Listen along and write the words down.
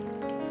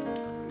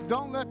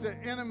Don't let the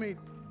enemy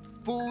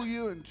fool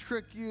you and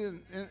trick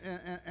you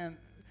and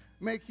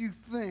make you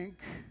think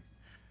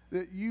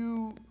that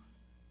you've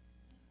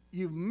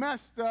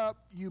messed up,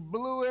 you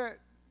blew it,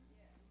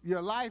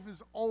 your life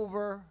is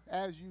over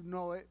as you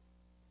know it.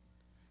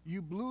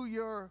 You blew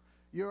your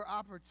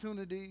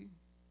opportunity,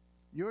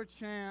 your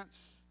chance,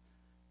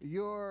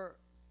 your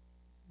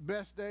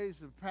best days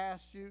have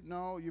passed you.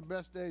 No, your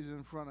best days are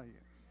in front of you.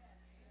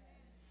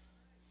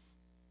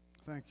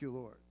 Thank you,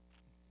 Lord.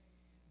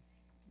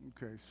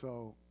 Okay,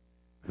 so,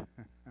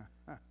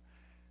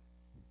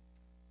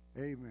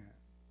 amen.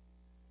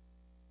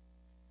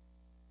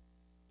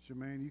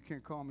 Jermaine, you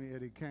can't call me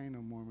Eddie Kane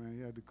no more, man.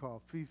 You had to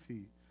call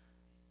Fifi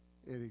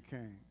Eddie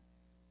Kane.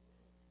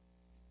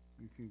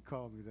 You can't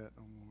call me that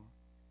no more.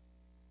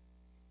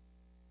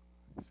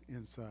 It's an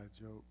inside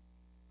joke.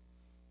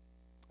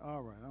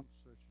 All right, I'm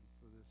searching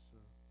for this.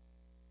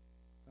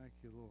 Thank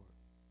you, Lord.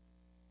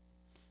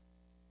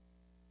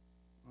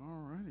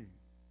 All righty.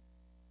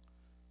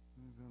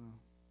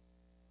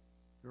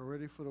 You're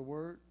ready for the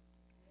word?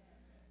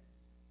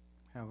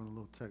 Having a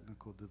little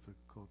technical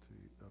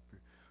difficulty up here.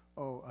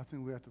 Oh, I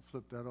think we have to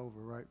flip that over,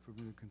 right, for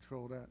me to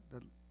control that.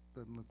 That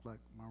doesn't look like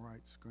my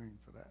right screen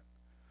for that.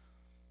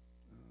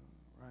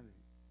 Righty.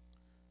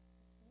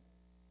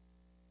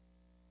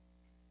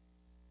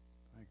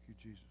 Thank you,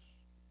 Jesus.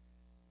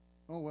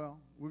 Oh, well,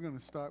 we're going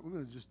to start. We're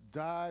going to just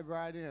dive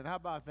right in. How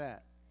about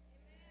that?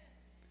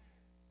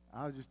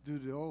 Amen. I'll just do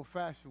the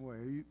old-fashioned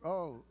way.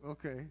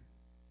 Okay.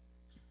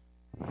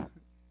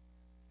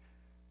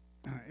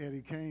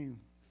 Eddie Kane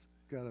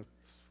got to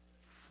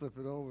flip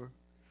it over.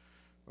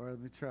 All right, let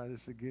me try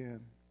this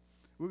again.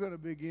 We're going to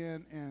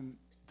begin and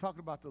talk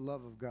about the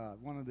love of God.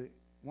 One of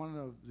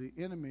the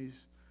enemies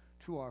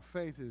to our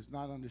faith is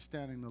not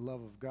understanding the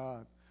love of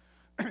God.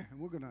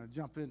 We're going to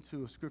jump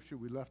into a scripture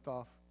we left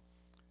off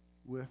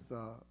with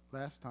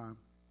last time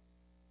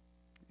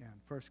in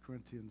 1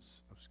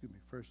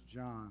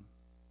 John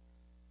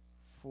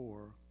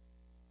 4.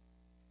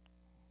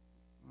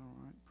 All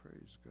right,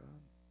 praise God.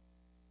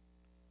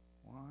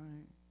 Why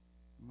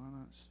am I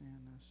not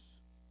seeing this?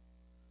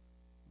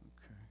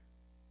 Okay.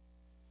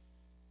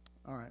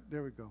 All right,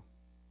 there we go.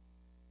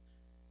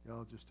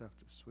 Y'all just have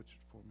to switch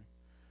it for me.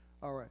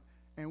 All right.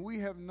 And we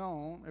have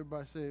known,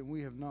 everybody say,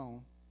 we have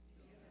known,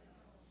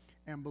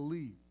 and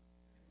believed.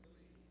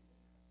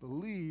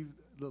 Believed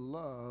the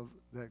love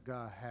that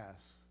God has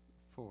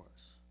for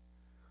us.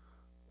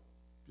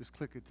 Just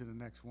click it to the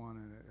next one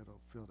and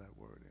it'll fill that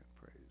word in.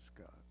 Praise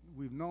God.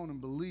 We've known and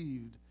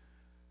believed,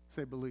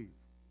 say believe,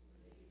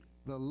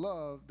 the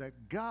love that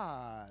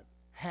God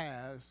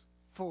has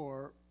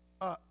for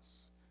us.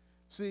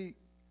 See,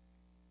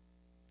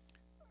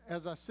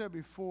 as I said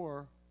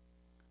before,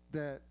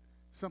 that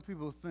some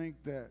people think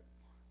that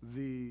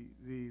the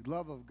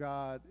love of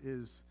God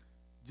is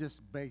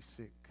just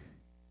basic.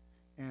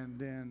 And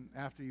then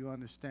after you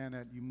understand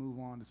that, you move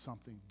on to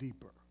something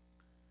deeper.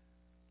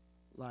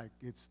 Like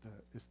it's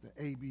the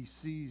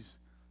ABCs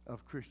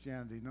of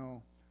Christianity.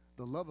 No,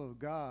 the love of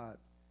God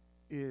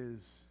is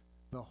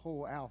the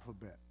whole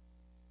alphabet.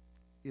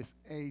 It's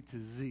A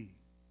to Z.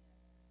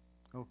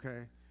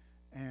 Okay?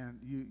 And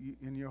you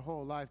in your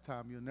whole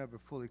lifetime, you'll never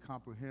fully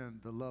comprehend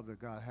the love that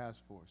God has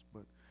for us.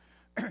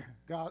 But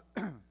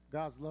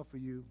God's love for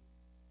you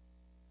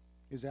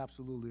is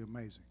absolutely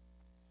amazing.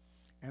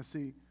 And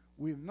see,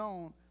 we've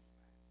known,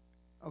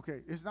 okay,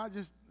 it's not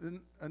just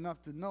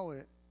enough to know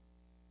it,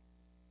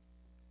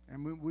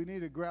 and we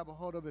need to grab a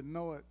hold of it and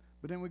know it,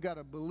 but then we got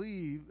to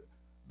believe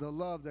the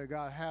love that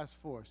God has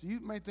for us. You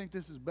may think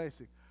this is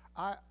basic.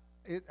 I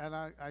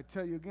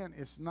tell you again,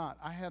 it's not.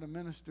 I had a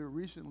minister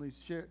recently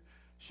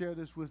share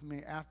this with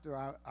me after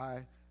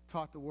I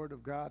taught the Word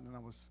of God, and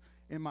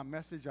in my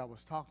message, I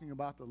was talking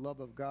about the love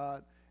of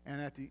God, and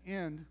at the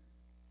end,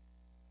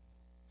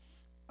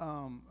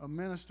 a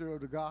minister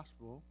of the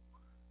gospel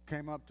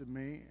came up to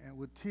me and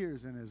with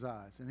tears in his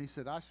eyes, and he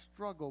said, I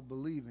struggle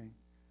believing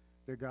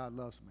that God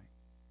loves me.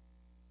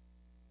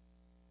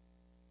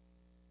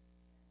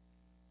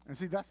 And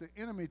see, that's the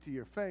enemy to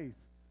your faith,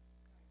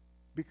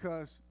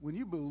 because when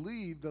you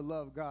believe the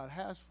love God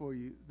has for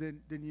you, then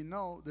you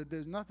know that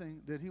there's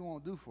nothing that he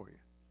won't do for you,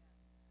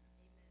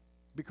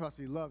 because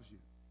he loves you.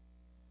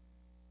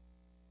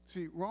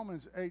 See,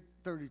 Romans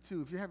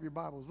 8:32, if you have your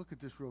Bibles, look at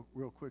this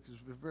real quick.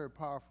 It's very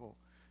powerful.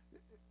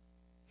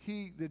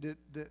 He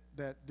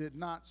that did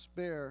not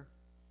spare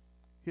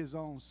his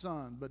own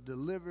son, but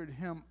delivered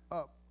him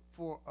up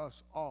for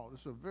us all.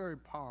 This is a very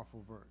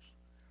powerful verse.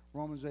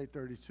 Romans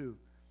 8:32.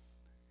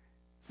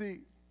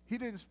 See, he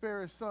didn't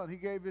spare his son. He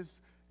gave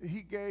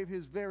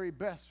his very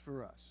best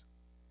for us.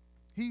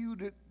 He who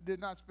did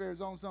not spare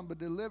his own son, but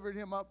delivered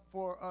him up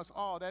for us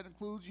all. That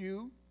includes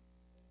you.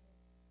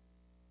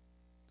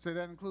 Say,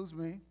 that includes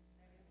me.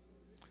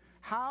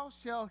 How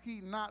shall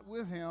he not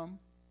with him?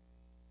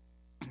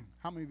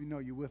 How many of you know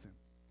you're with him?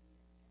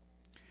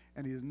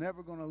 And he is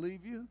never going to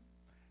leave you,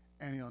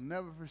 and he'll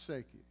never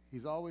forsake you.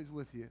 He's always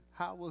with you.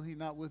 How will he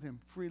not with him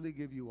freely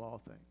give you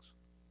all things?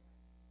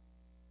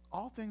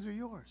 All things are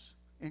yours.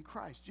 in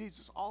Christ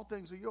Jesus. All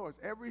things are yours.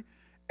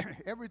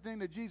 Everything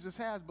that Jesus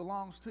has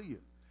belongs to you.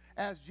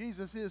 As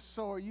Jesus is,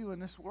 so are you in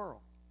this world.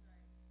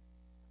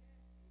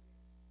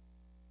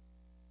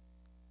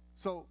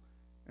 So,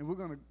 and we're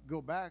going to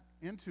go back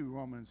into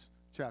Romans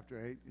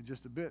chapter 8 in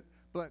just a bit,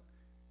 but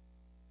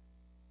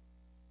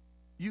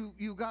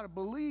you got to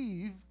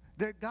believe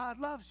that God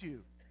loves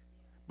you.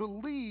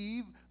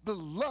 Believe the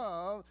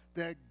love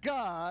that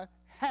God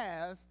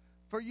has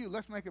for you.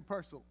 Let's make it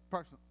personal.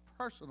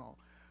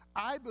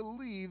 I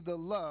believe the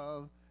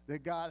love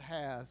that God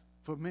has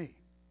for me.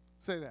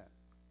 Say that.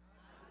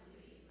 I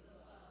believe the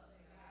love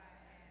that God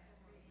has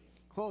for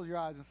me. Close your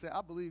eyes and say,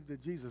 I believe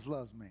that Jesus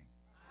loves me.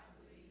 I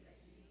believe that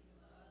Jesus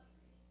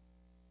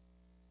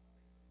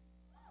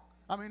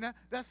loves me. I mean,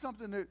 that's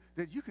something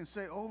that you can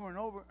say over and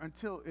over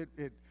until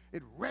it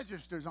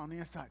registers on the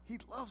inside. He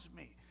loves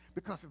me.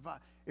 Because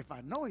if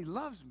I know he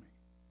loves me,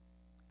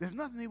 there's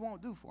nothing he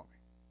won't do for me.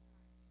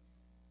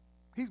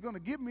 He's going to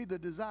give me the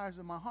desires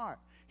of my heart.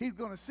 He's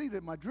going to see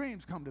that my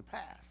dreams come to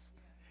pass.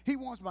 He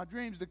wants my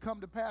dreams to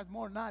come to pass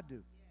more than I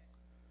do.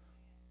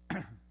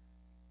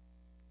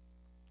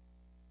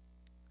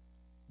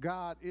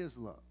 God is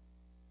love.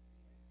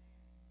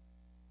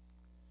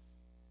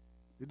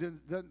 It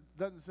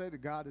doesn't say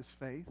that God is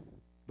faith,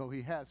 though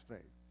he has faith.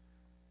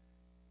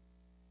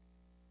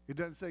 It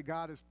doesn't say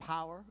God is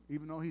power,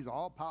 even though he's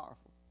all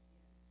powerful.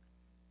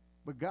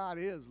 But God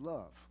is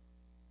love.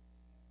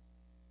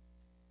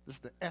 This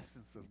is the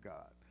essence of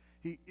God.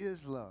 He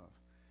is love.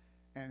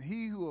 And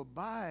he who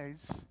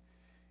abides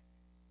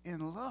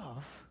in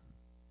love,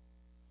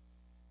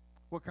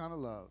 what kind of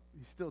love?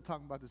 He's still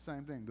talking about the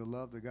same thing, the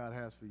love that God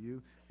has for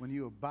you. When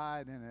you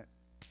abide in it.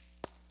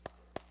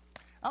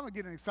 I'm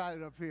getting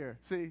excited up here.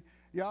 See,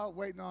 y'all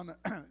waiting on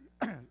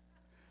the,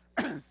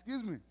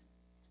 excuse me.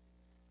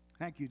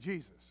 Thank you,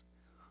 Jesus.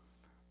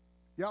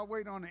 Y'all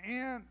waiting on the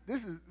end.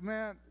 This is,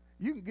 man,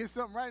 you can get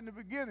something right in the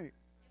beginning.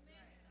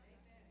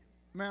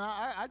 Man,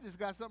 I just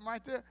got something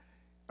right there.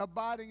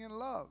 Abiding in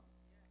love.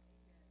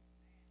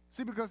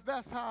 See, because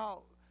that's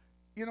how,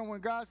 when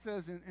God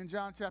says in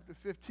John chapter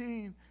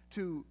 15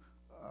 to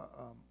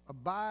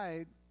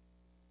abide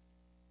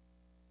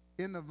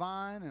in the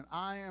vine, and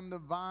I am the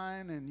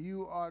vine, and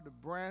you are the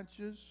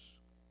branches.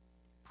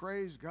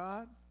 Praise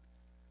God.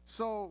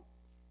 So,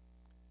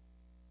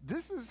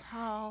 this is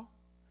how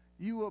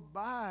you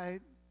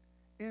abide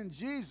in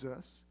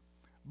Jesus,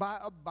 by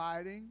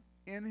abiding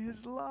in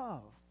his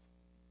love.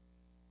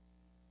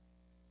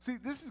 See,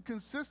 this is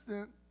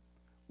consistent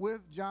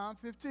with John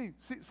 15.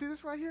 See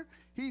this right here?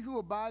 He who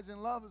abides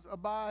in love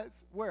abides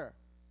where?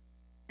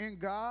 In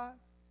God,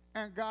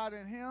 and God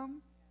in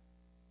him.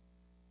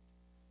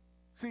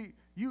 See,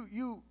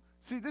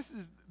 see, this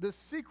is the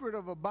secret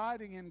of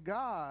abiding in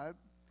God,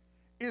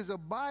 is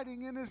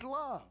abiding in his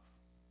love.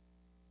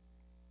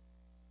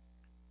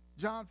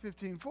 John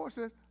 15:4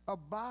 says,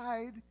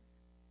 abide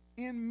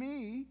in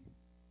me,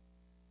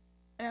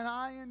 and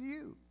I in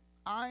you.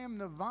 I am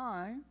the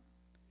vine,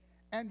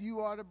 and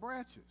you are the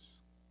branches.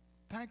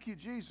 Thank you,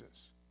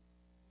 Jesus.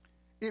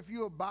 If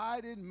you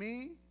abide in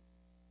me,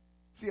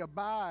 see,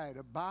 abide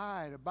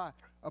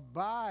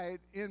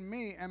in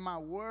me, and my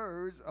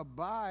words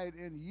abide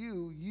in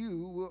you,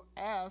 you will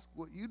ask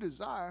what you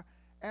desire,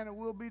 and it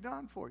will be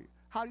done for you.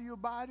 How do you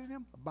abide in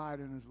him? Abide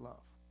in his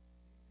love.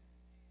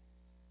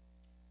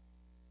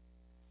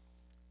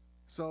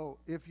 So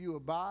if you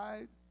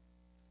abide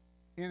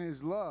in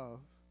his love,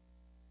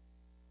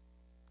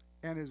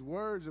 and his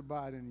words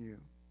abide in you,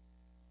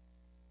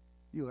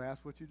 you'll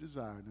ask what you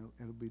desire, and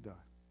it'll be done.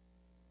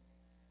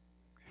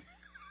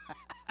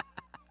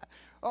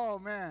 Oh,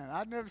 man,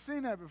 I've never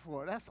seen that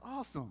before. That's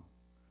awesome.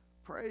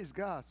 Praise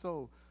God.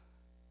 So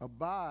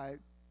abide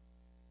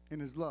in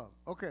his love.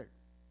 Okay.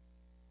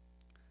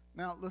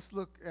 Now let's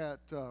look at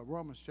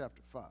Romans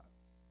chapter 5.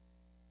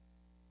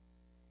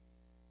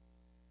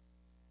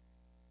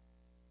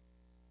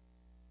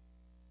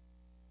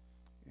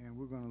 And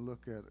we're going to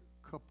look at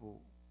a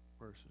couple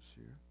verses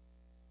here.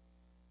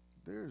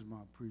 There's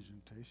my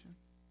presentation.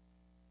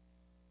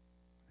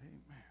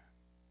 Amen.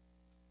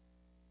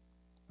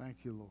 Thank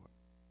you, Lord.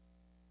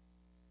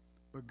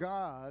 But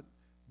God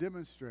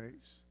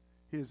demonstrates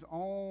his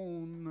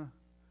own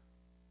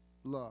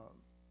love.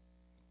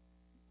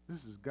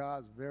 This is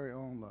God's very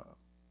own love.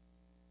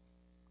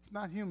 It's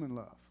not human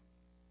love.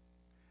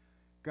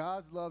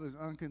 God's love is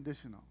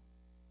unconditional.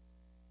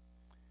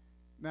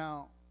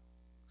 Now,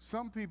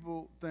 some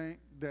people think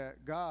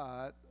that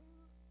God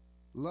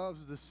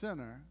loves the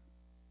sinner.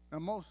 Now,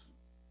 most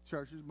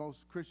churches,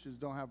 most Christians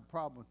don't have a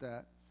problem with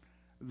that.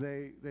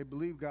 They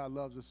believe God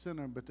loves a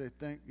sinner, but they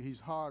think he's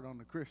hard on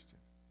the Christian.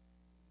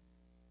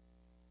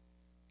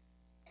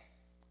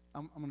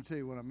 I'm going to tell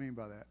you what I mean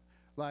by that.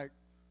 Like,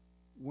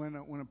 when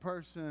a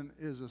person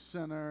is a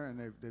sinner and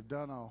they've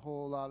done a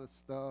whole lot of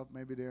stuff,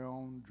 maybe they're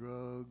on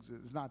drugs.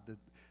 It's not that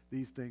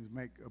these things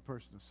make a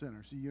person a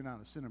sinner. See, you're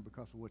not a sinner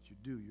because of what you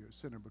do. You're a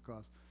sinner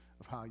because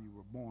of how you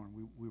were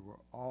born. We were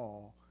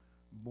all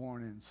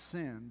born in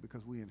sin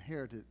because we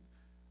inherited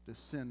the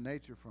sin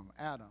nature from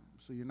Adam.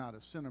 So you're not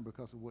a sinner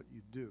because of what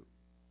you do.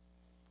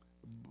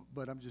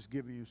 but I'm just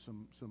giving you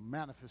some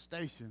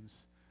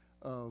manifestations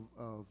of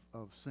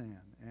sin,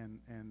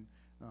 and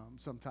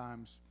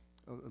sometimes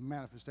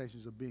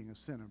manifestations of being a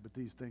sinner, but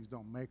these things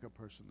don't make a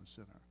person a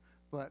sinner.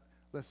 But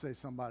let's say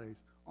somebody's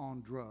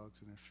on drugs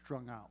and they're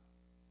strung out,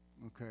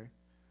 okay,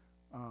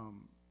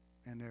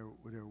 and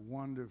they're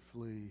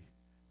wonderfully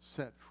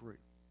set free.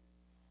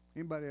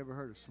 Anybody ever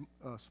heard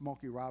of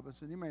Smokey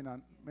Robinson? You may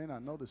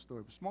not know this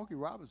story, but Smokey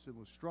Robinson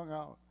was strung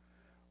out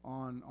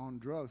on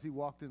drugs. He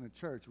walked into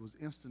church, was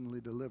instantly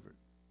delivered.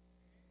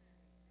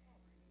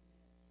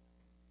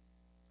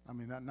 I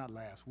mean, not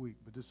last week,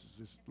 but this is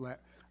just,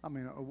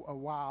 a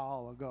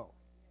while ago.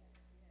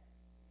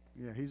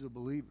 Yeah, he's a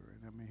believer.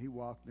 And I mean, he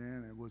walked in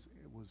and it was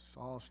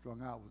all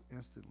strung out, was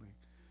instantly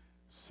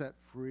set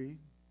free,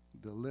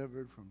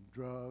 delivered from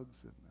drugs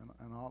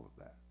and all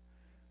of that.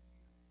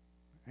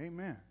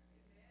 Amen.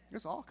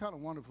 There's all kind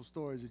of wonderful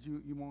stories that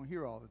you won't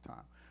hear all the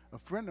time. A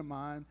friend of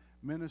mine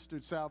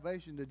ministered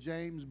salvation to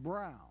James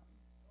Brown.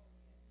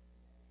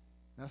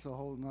 That's a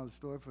whole nother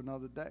story for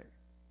another day.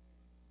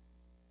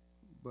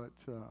 But,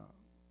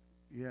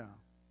 yeah,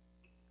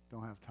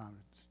 don't have time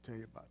to tell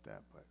you about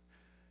that. But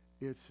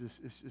it's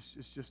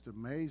just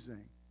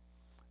amazing.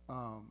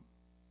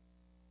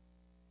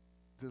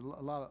 There's a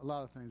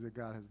lot of things that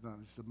God has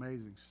done. It's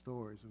amazing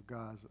stories of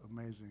God's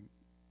amazing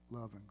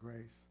love and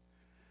grace.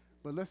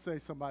 But let's say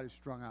somebody's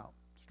strung out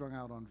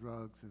on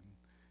drugs,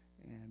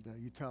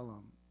 and you tell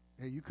them,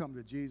 hey, you come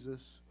to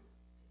Jesus,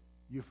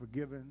 you're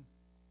forgiven,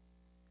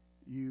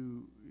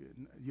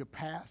 your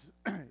past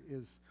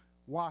is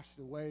washed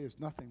away as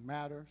nothing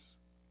matters.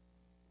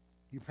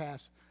 Your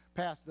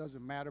past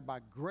doesn't matter.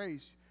 By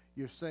grace,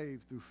 you're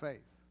saved through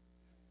faith.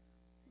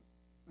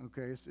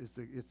 Okay,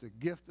 it's a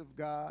gift of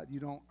God. You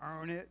don't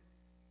earn it.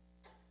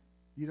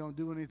 You don't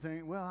do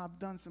anything. Well, I've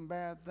done some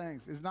bad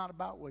things. It's not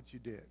about what you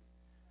did.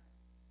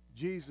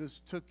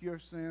 Jesus took your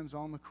sins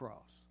on the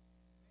cross.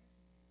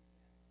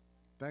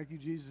 Thank you,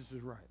 Jesus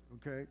is right,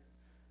 okay?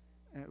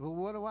 And, well,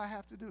 what do I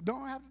have to do?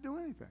 Don't have to do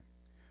anything.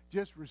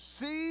 Just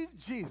receive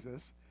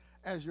Jesus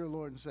as your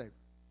Lord and Savior.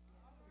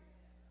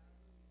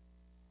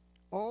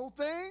 Old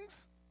things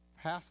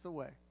passed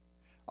away.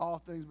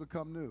 All things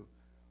become new.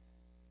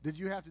 Did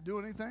you have to do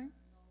anything?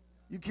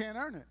 You can't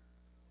earn it.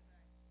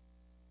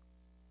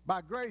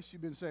 By grace,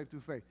 you've been saved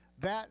through faith.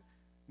 That,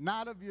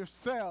 not of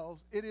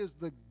yourselves, it is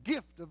the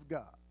gift of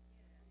God.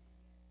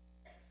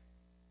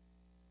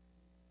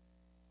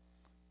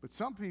 But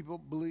some people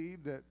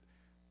believe that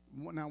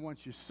now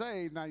once you're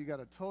saved, now you got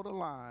a total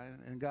line,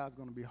 and God's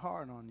going to be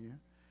hard on you.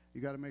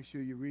 You got to make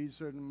sure you read a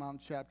certain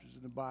amount of chapters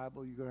in the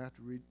Bible. You're going to have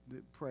to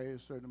pray a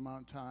certain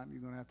amount of time. You're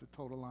going to have to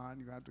total line.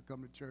 You're going to have to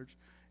come to church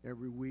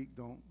every week.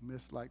 Don't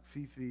miss like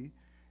Fifi.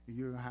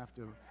 You're going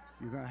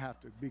to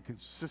have to be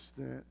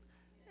consistent,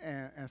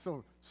 and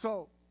so.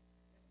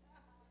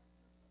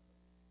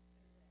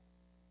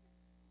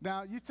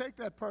 Now you take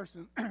that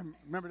person.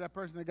 Remember that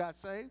person that got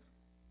saved?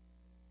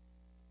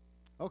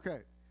 Okay.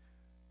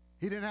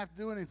 He didn't have to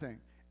do anything.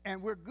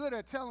 And we're good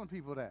at telling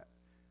people that.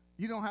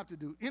 You don't have to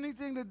do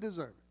anything to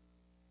deserve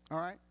it. All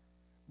right?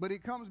 But he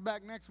comes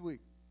back next week.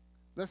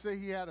 Let's say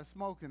he had a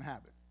smoking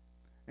habit,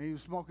 and he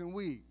was smoking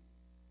weed.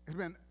 It's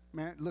been,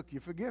 man, look,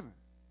 you're forgiven.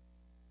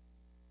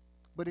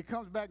 But he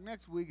comes back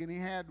next week, and he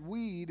had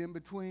weed in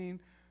between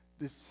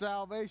the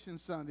salvation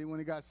Sunday when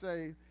he got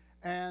saved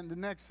and the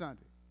next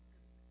Sunday.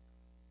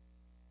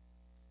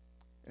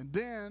 And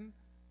then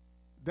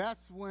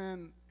that's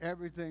when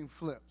everything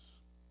flips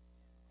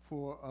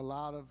for a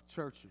lot of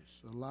churches,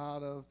 a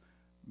lot of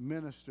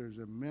ministers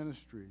and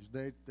ministries.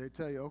 They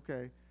tell you,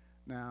 okay,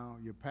 now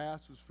your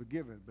past was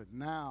forgiven, but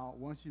now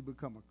once you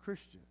become a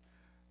Christian,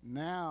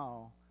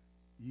 now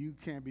you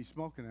can't be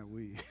smoking that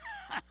weed.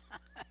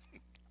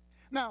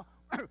 Now,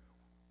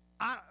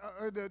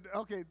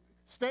 okay,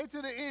 stay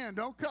to the end.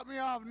 Don't cut me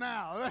off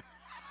now.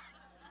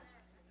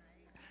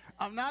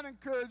 I'm not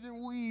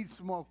encouraging weed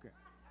smoking.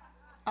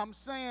 I'm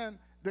saying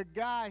the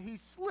guy, he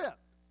slipped.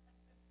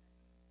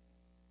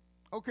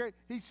 Okay,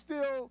 he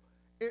still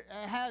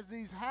has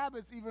these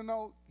habits even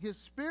though his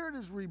spirit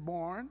is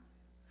reborn,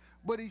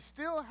 but he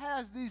still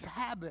has these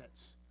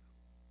habits.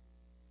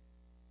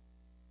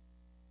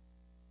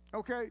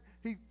 Okay,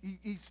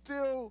 he's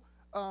still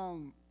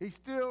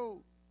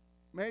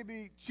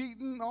maybe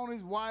cheating on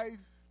his wife.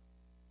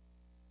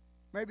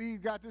 Maybe he's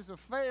got this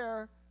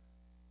affair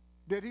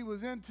that he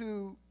was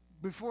into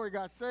before he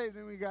got saved,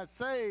 and when he got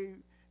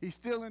saved, he's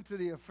still into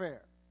the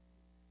affair.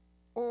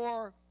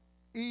 Or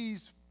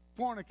he's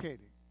fornicating.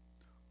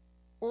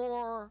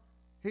 Or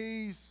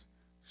he's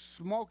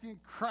smoking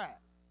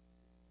crack.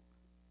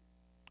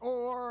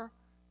 Or,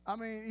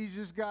 he's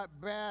just got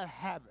bad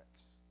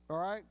habits, all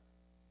right?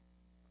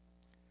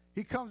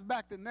 He comes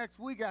back the next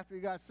week after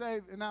he got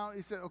saved, and now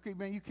he said, okay,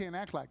 man, you can't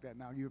act like that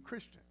now. You're a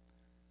Christian.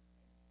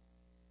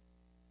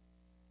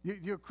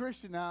 You're a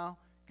Christian now.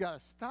 You got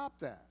to stop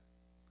that.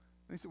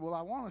 And he said, well,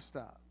 I want to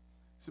stop.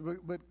 He said,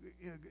 but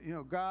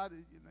God,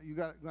 you're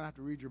going to have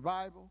to read your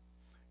Bible.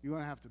 You're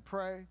going to have to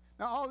pray.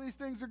 Now, all these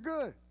things are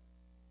good.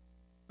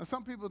 Now,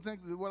 some people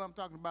think that what I'm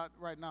talking about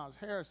right now is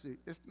heresy.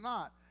 It's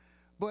not.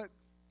 But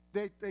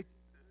they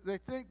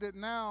think that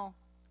now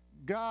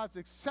God's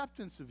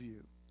acceptance of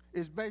you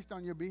is based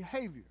on your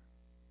behavior.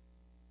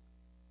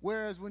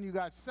 Whereas when you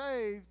got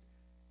saved,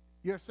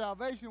 your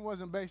salvation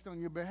wasn't based on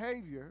your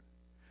behavior.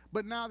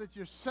 But now that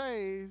you're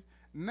saved,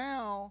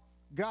 now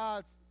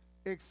God's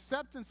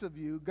acceptance of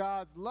you,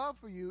 God's love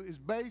for you is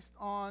based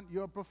on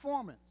your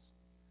performance,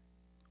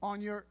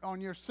 on your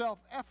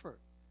self-effort.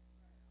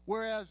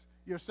 Whereas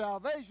your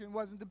salvation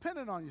wasn't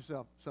dependent on your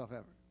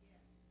self-effort.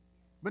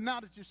 But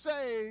now that you're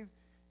saved,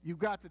 you've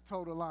got the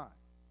total line.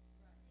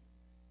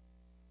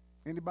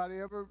 Anybody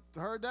ever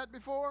heard that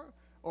before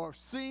or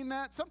seen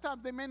that?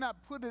 Sometimes they may not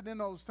put it in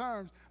those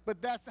terms,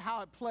 but that's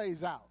how it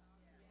plays out.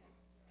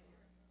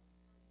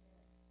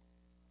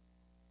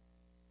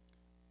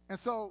 And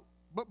so,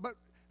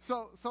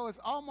 so it's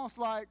almost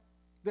like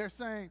they're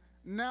saying,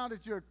 now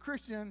that you're a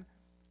Christian,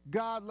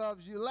 God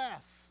loves you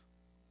less.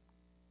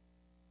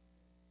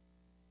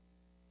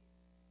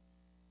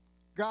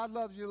 God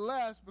loves you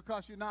less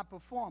because you're not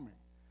performing.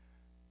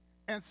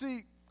 And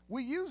see,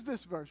 we use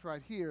this verse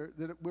right here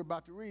that we're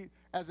about to read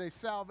as a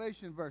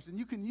salvation verse. And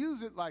you can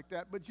use it like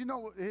that, but you know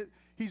what?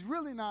 He's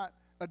really not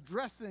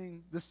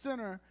addressing the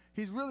sinner.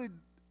 He's really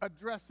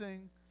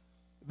addressing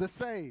the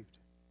saved.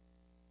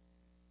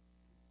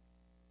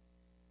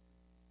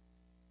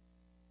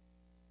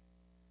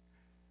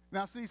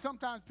 Now, see,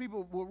 sometimes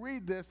people will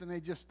read this and they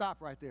just stop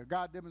right there.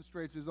 God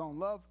demonstrates his own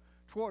love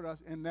toward us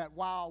in that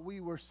while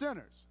we were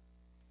sinners,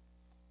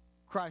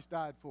 Christ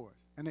died for us.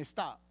 And they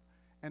stop.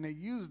 And they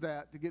use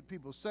that to get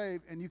people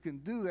saved, and you can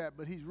do that,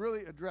 but he's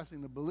really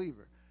addressing the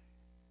believer.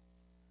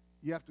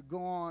 You have to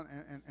go on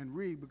and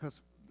read,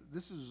 because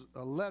this is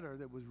a letter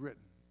that was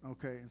written,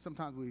 okay? And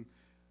sometimes we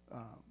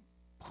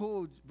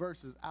pull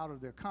verses out of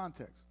their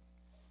context.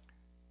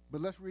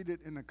 But let's read it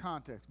in the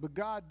context. But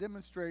God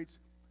demonstrates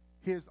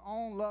his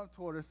own love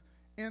toward us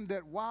in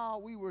that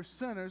while we were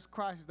sinners,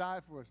 Christ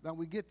died for us. Now,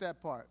 we get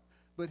that part,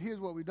 but here's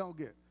what we don't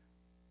get.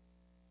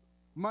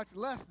 Much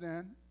less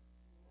than,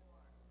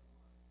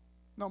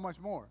 no, much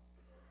more.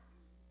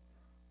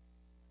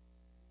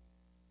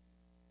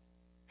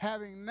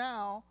 Having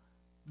now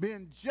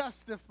been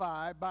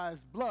justified by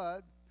his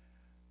blood,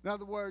 in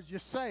other words, you're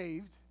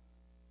saved.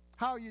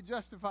 How are you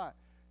justified?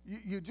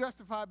 You're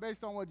justified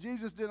based on what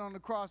Jesus did on the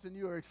cross and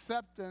your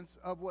acceptance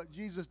of what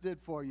Jesus did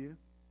for you.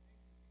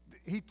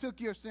 He took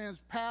your sins,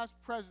 past,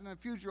 present, and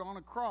future, on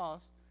a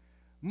cross.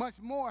 Much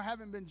more,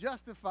 having been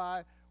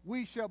justified,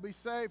 we shall be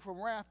saved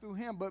from wrath through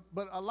him.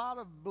 But a lot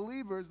of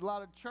believers, a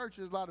lot of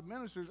churches, a lot of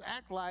ministers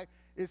act like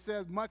it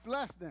says much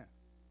less than.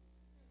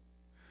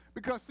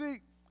 Because,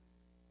 see,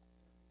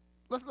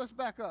 let's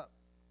back up.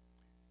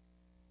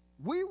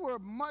 We are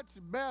much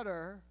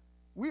better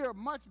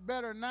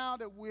now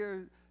that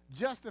we're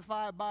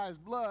justified by his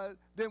blood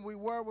than we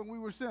were when we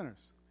were sinners.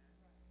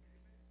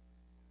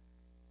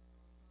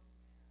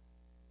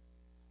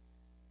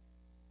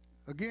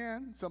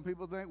 Again, some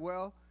people think,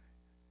 well,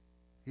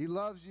 he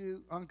loves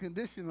you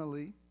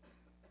unconditionally.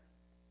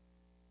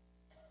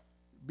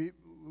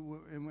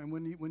 And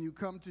when you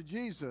come to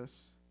Jesus,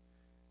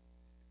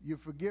 you're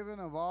forgiven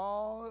of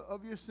all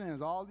of your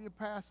sins. All your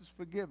past is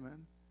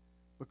forgiven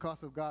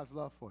because of God's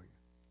love for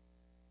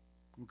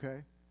you.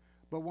 Okay?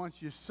 But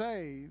once you're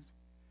saved,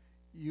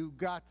 you've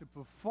got to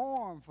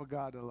perform for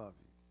God to love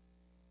you.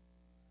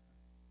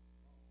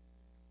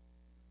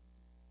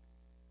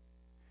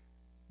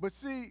 But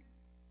see,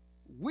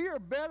 we are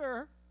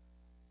better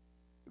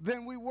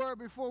than we were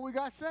before we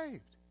got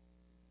saved.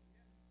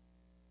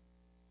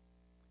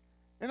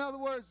 In other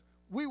words,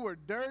 we were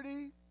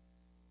dirty,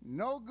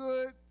 no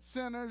good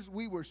sinners.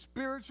 We were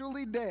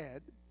spiritually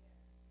dead.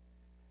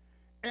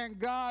 And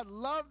God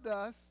loved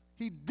us.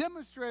 He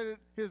demonstrated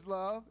his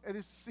love. And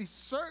he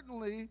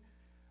certainly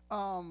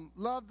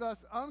loved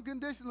us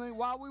unconditionally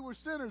while we were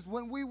sinners.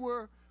 When we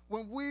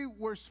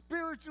were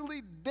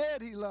spiritually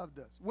dead, he loved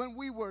us. When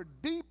we were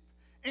deep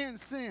in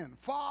sin,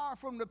 far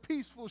from the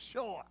peaceful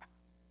shore.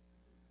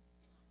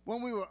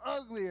 When we were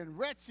ugly and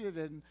wretched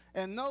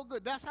and no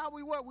good. That's how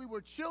we were. We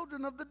were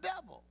children of the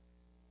devil.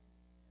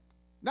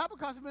 Not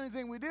because of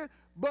anything we did,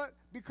 but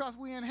because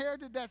we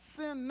inherited that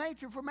sin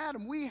nature from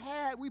Adam. We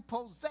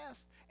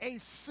possessed a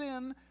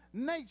sin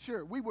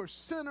nature. We were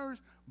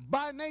sinners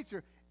by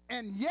nature.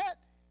 And yet,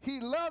 he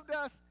loved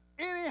us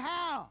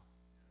anyhow.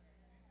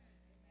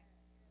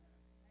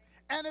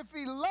 And if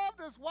he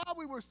loved us while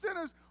we were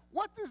sinners,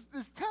 what this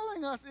is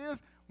telling us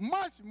is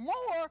much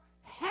more,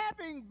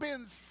 having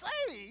been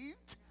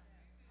saved,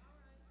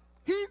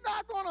 he's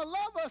not going to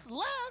love us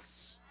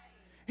less.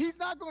 He's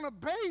not going to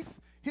base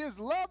his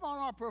love on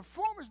our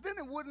performance. Then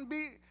it wouldn't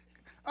be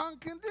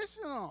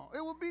unconditional.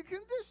 It would be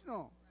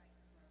conditional.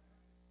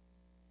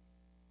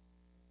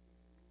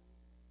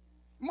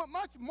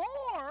 Much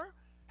more,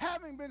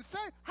 having been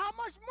saved, how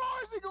much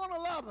more is he going to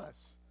love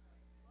us?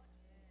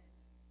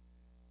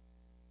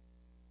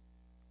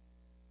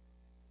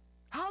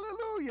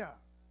 Hallelujah.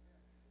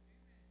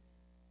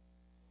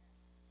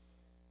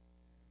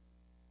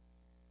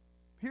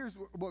 Here's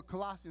what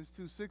Colossians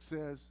 2:6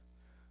 says.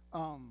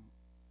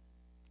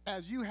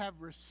 As you have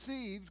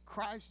received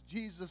Christ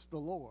Jesus the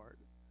Lord,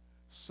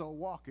 so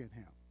walk in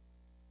him.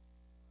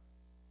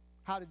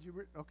 How did you,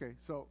 okay,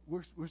 so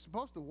we're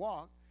supposed to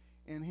walk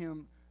in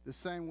him the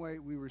same way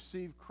we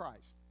receive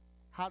Christ.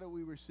 How do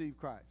we receive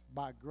Christ?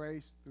 By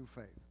grace through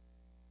faith.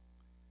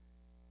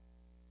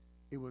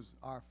 It was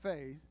our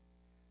faith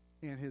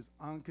in his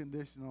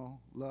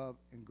unconditional love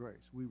and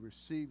grace. We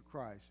received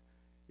Christ.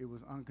 It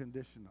was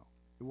unconditional.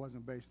 It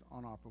wasn't based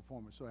on our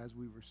performance. So as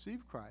we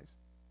receive Christ,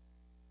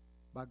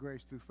 by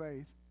grace through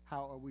faith,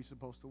 how are we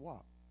supposed to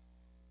walk?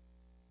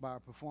 By our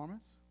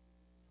performance?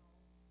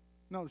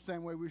 No, the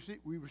same way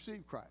we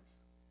receive Christ.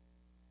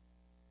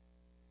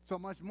 So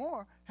much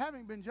more,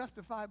 having been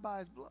justified by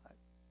his blood,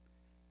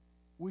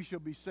 we shall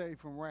be saved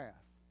from wrath.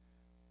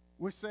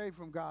 We're saved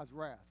from God's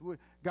wrath.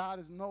 God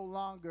is no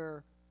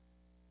longer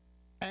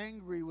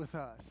angry with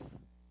us.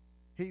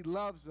 He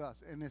loves us,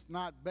 and it's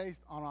not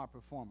based on our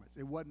performance.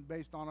 It wasn't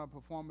based on our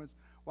performance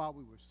while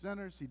we were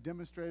sinners. He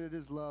demonstrated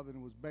his love, and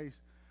it was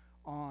based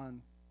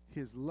on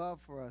his love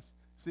for us.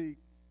 See,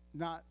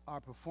 not our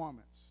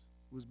performance.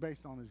 It was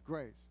based on his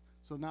grace.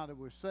 So now that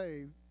we're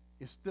saved,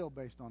 it's still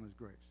based on his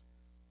grace.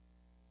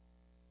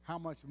 How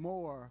much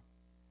more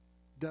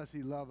does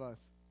he love us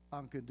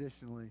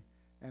unconditionally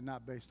and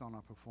not based on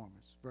our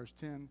performance? Verse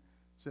 10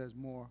 says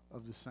more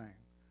of the same.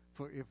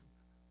 For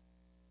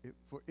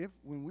if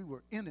when we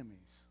were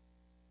enemies,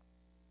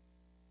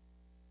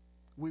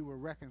 we were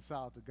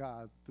reconciled to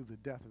God through the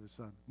death of his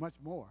son, much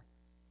more,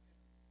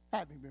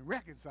 having been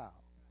reconciled,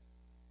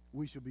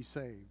 we shall be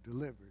saved,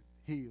 delivered,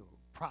 healed,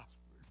 prospered.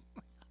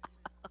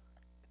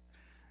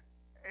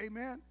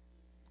 Amen?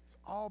 It's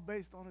all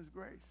based on his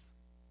grace.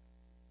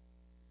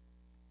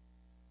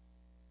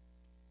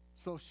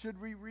 So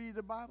should we read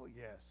the Bible?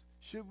 Yes.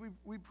 Should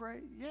we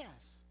pray? Yes.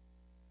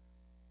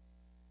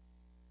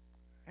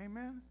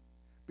 Amen?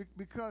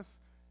 Because,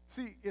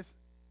 see,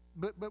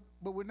 but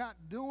we're not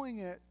doing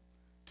it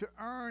to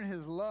earn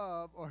his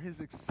love or his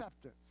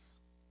acceptance.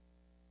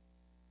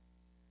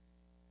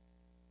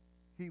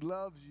 He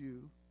loves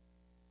you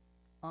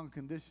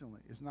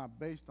unconditionally. It's not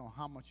based on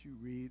how much you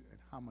read and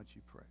how much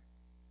you pray.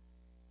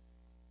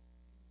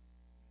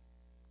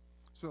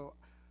 So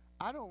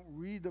I don't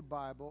read the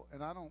Bible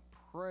and I don't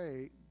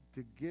pray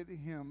to get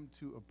him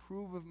to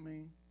approve of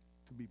me,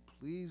 to be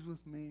pleased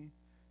with me,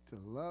 to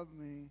love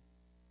me,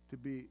 to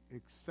be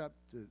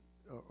accepted,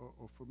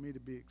 or for me to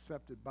be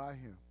accepted by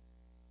him.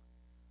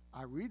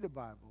 I read the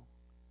Bible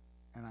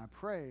and I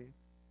pray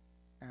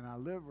and I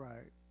live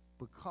right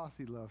because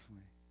he loves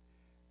me,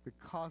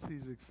 because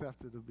he's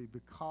accepted of me,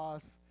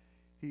 because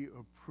he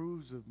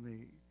approves of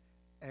me,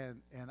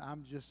 and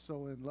I'm just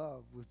so in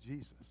love with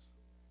Jesus.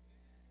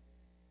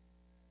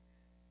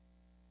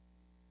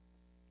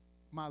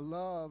 My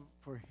love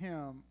for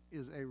him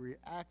is a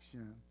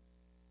reaction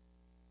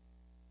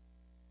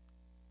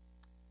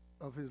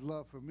of his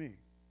love for me.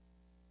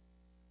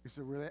 It's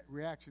a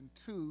reaction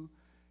to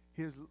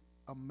his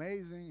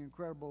amazing,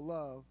 incredible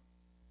love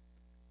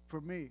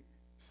for me.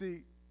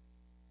 See,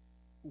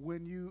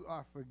 when you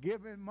are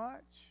forgiven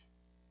much,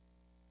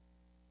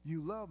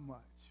 you love much.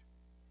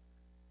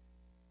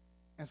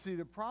 And see,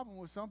 the problem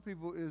with some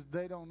people is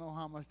they don't know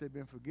how much they've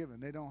been forgiven.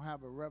 They don't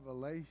have a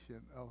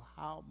revelation of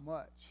how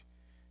much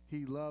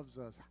he loves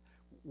us,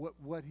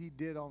 what he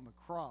did on the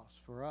cross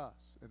for us,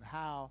 and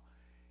how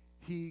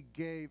he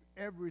gave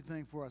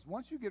everything for us.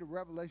 Once you get a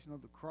revelation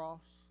of the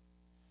cross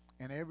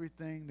and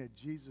everything that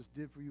Jesus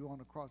did for you on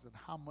the cross and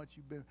how much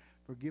you've been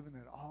forgiven,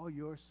 that all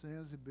your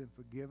sins have been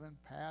forgiven,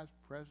 past,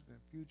 present, and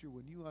future,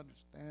 when you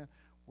understand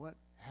what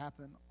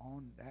happened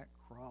on that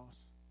cross,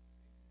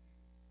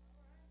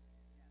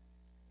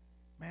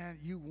 man,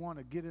 you want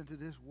to get into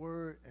this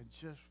word and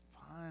just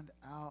find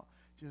out,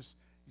 just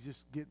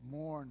get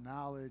more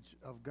knowledge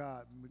of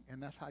God.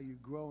 And that's how you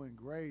grow in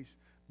grace,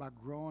 by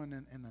growing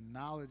in the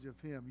knowledge of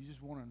him. You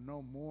just want to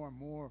know more and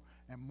more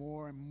and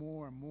more and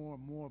more and more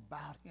and more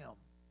about him.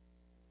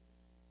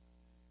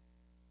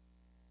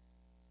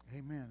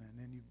 Amen. And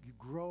then you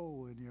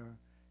grow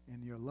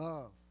in your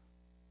love,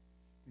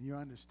 in your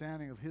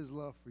understanding of his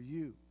love for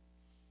you.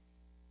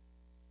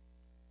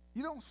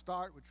 You don't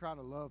start with trying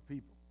to love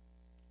people,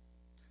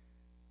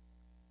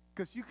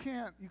 because you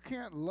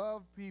can't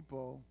love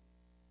people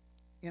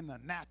in the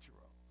natural.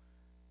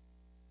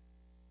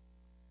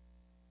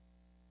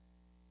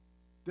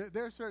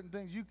 There are certain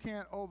things you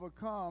can't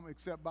overcome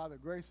except by the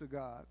grace of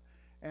God.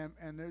 And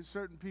there's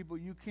certain people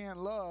you can't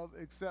love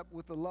except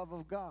with the love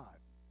of God.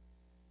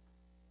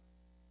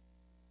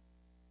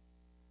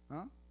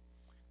 Huh?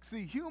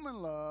 See,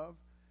 human love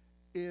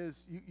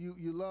is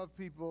you love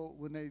people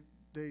when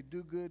they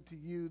do good to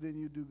you, then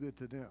you do good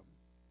to them.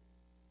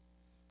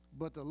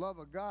 But the love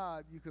of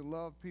God, you can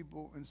love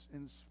people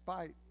in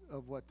spite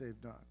of what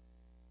they've done.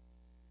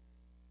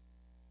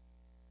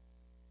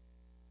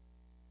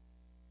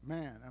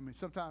 Man, I mean,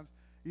 sometimes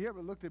you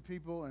ever looked at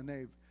people and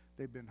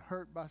they've been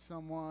hurt by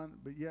someone,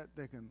 but yet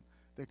they can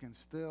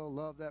still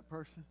love that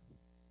person?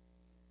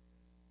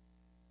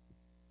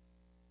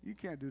 You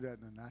can't do that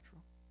in the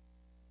natural.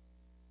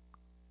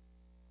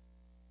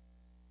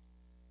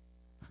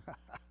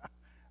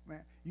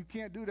 Man, you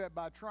can't do that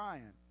by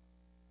trying.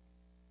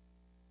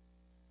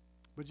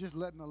 But just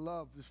letting the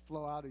love just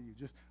flow out of you,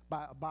 just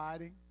by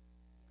abiding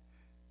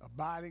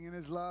in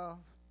his love.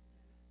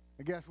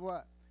 And guess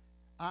what?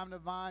 I'm the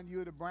vine,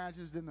 you are the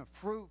branches, then the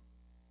fruit.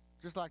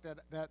 Just like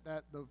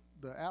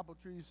the apple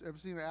trees. Ever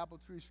seen an apple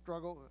tree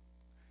struggle?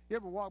 You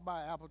ever walk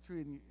by an apple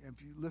tree and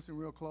if you listen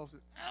real close,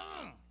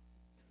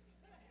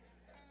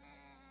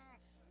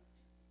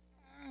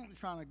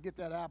 trying to get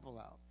that apple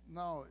out.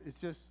 No, it's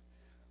just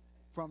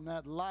from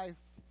that life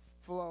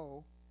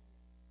flow.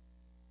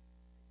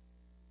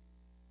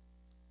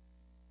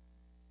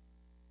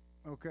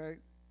 Okay,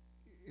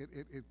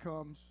 it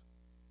comes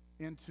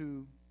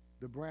into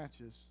the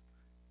branches,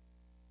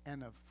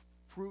 and the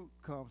fruit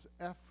comes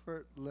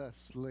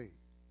effortlessly.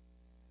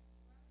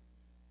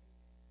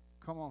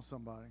 Come on,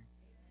 somebody.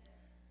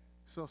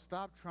 So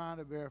stop trying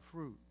to bear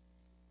fruit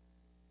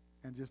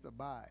and just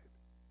abide.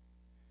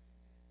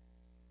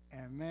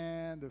 And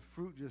man, the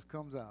fruit just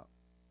comes out.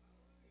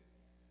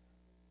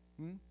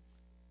 And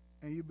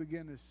you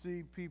begin to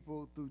see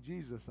people through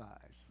Jesus'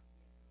 eyes,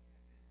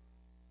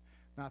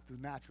 not through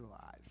natural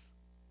eyes.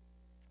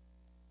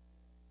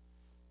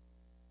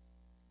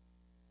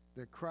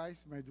 That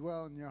Christ may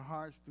dwell in your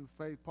hearts through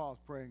faith. Paul's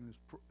praying this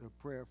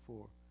prayer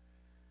for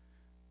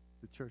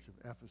the church of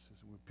Ephesus,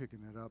 and we're picking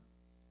it up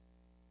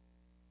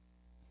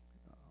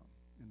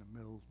in the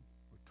middle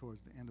or towards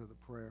the end of the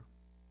prayer.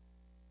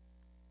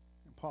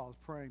 And Paul's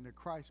praying that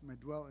Christ may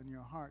dwell in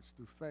your hearts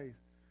through faith,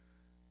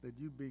 that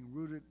you being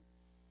rooted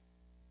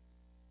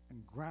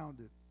and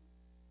grounded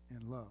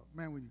in love.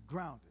 Man, when you're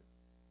grounded,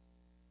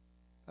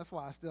 that's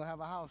why I still have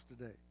a house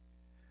today.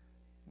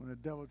 When the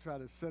devil tried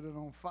to set it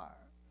on fire.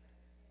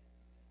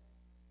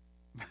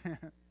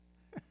 Man,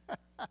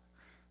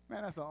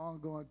 that's an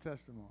ongoing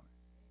testimony.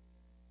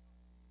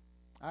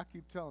 I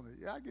keep telling it.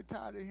 Yeah, I get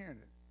tired of hearing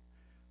it.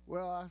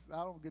 Well, I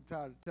don't get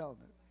tired of telling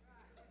it.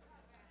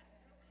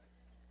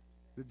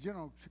 The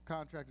general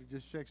contractor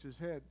just shakes his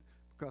head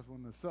because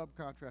when the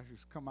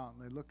subcontractors come out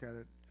and they look at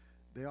it,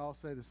 they all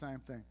say the same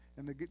thing.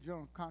 And the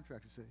general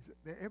contractor says,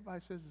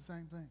 everybody says the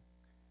same thing.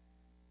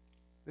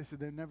 They said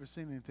they've never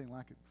seen anything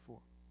like it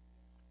before.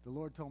 The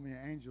Lord told me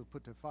an angel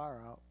put the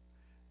fire out,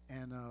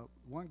 and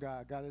one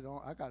guy I got it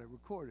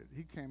recorded.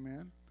 He came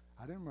in.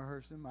 I didn't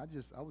rehearse him. I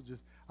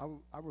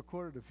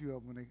recorded a few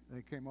of them when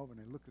they came over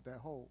and they looked at that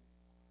hole.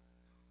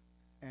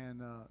 And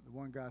the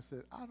one guy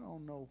said, I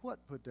don't know what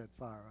put that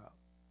fire out.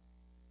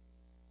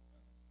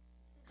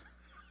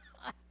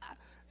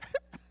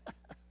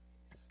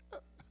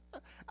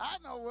 I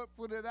know what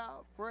put it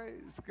out.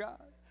 Praise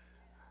God.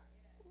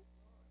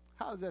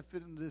 How does that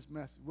fit into this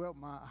message? Well,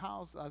 my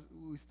house,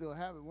 we still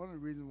have it. One of the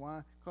reasons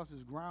why, because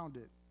it's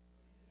grounded.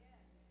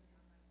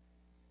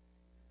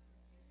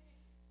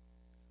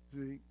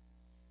 See,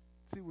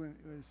 when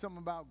it's something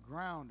about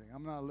grounding.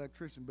 I'm not an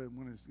electrician, but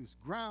when it's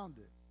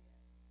grounded,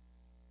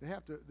 they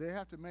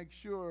have to make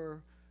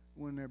sure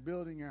when they're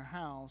building your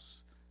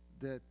house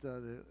that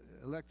the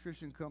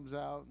electrician comes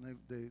out and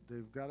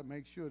they've got to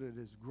make sure that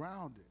it's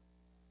grounded.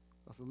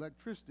 Because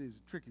electricity is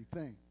a tricky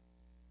thing.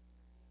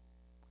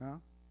 Huh?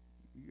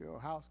 Your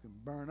house can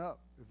burn up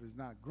if it's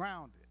not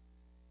grounded.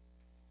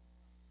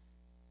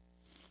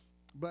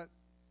 But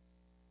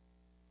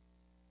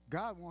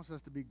God wants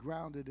us to be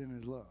grounded in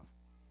his love.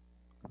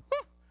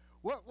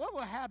 What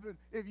will happen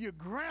if you're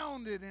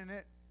grounded in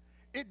it?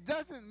 It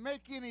doesn't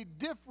make any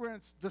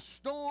difference the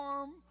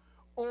storm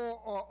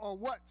or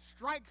what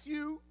strikes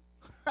you,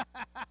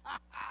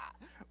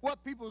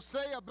 what people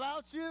say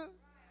about you.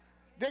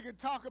 They can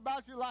talk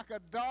about you like a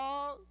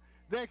dog.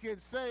 They can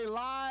say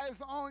lies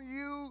on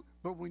you.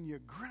 But when you're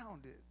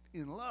grounded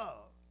in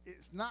love,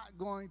 it's not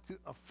going to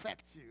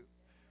affect you.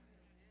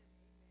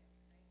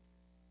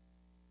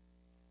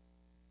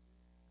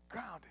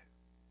 Grounded.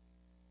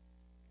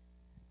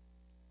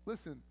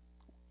 Listen,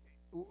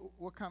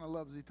 what kind of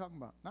love is he talking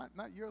about?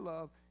 Not your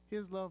love,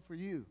 his love for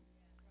you.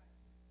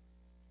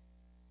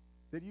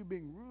 That you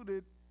being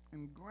rooted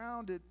and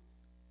grounded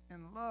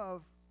in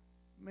love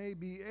may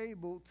be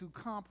able to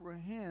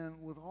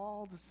comprehend with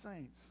all the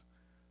saints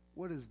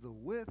what is the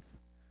width,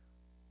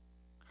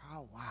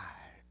 how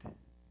wide,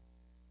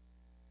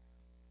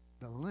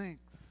 the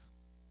length,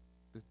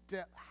 the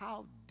depth,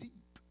 how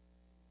deep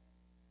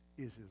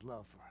is his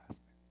love for us.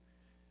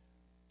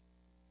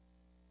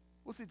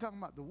 What's he talking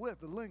about? The width,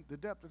 the length, the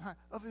depth, and height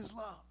of his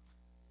love.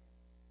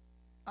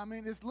 I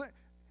mean,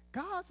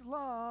 God's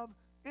love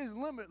is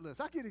limitless.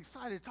 I get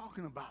excited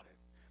talking about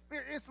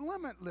it. It's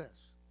limitless.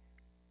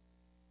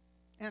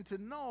 And to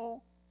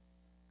know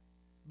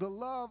the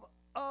love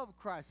of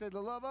Christ. Say the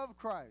love of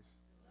Christ.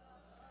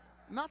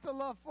 Not the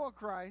love for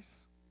Christ.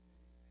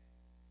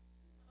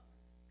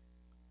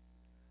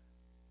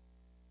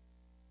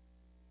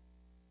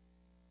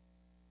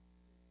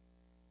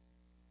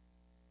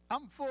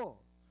 I'm full.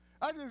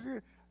 I'm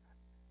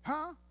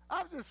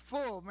just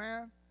full,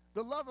 man.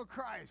 The love of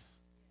Christ,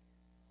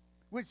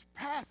 which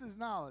passes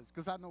knowledge,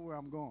 because I know where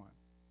I'm going.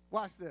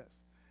 Watch this.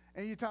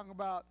 And you're talking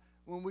about,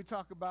 when we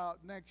talk about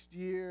next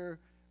year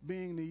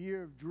being the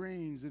year of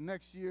dreams, and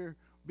next year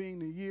being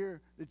the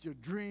year that your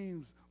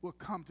dreams will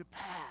come to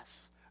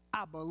pass.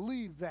 I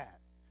believe that.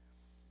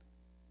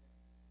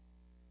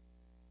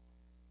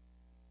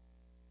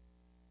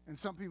 And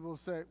some people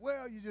say,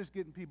 well, you're just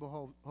getting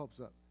people hopes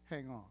up.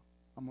 Hang on.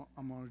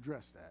 I'm going to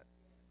address that.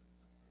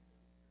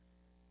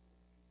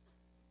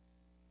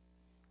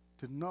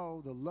 To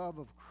know the love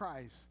of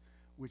Christ,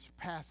 which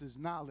passes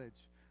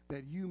knowledge,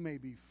 that you may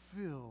be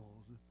filled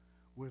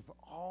with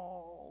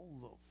all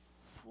the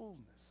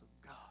fullness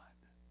of God.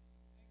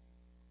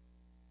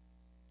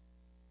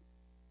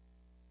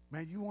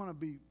 Man, you want to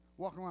be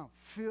walking around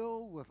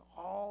filled with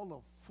all the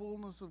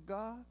fullness of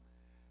God?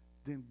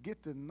 Then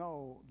get to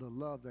know the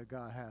love that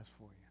God has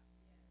for you.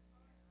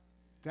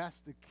 That's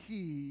the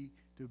key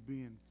to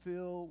being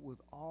filled with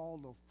all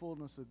the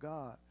fullness of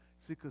God.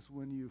 See, because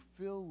when you're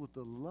filled with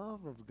the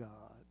love of God,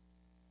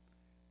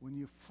 when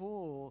you're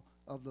full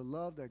of the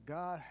love that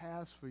God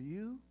has for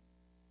you,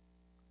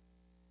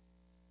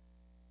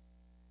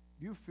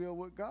 you filled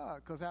with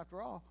God. Because after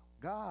all,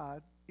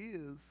 God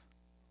is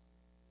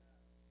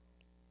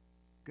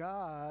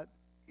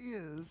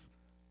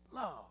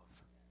love.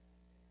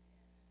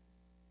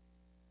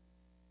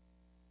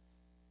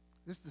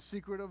 It's the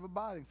secret of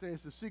abiding. Say,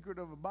 it's the secret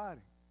of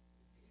abiding.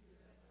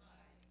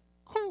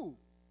 Who?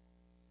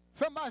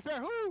 Somebody say,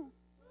 who?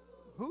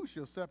 Who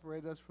shall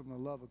separate us from the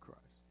love of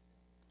Christ?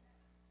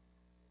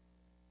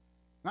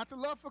 Not the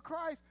love for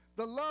Christ,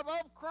 the love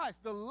of Christ,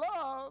 the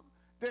love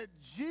that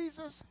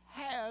Jesus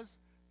has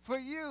for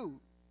you.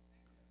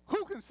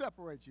 Who can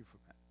separate you from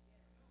that?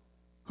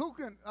 Who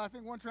can, I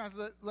think one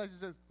translation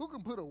says, who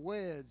can put a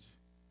wedge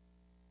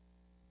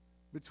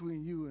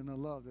between you and the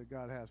love that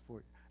God has for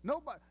you?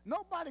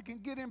 Nobody can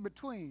get in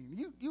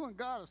between. You and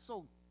God are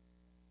so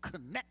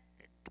connected.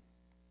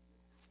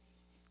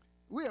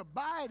 We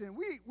abide and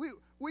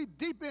we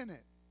deep in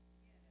it.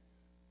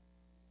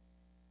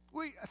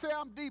 We say,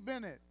 I'm deep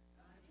in it.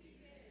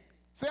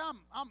 Say,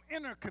 I'm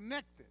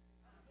interconnected.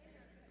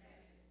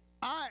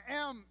 I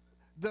am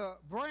the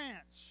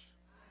branch.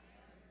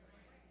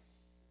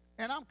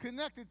 And I'm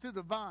connected to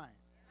the vine.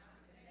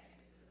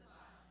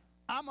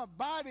 I'm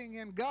abiding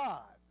in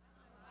God.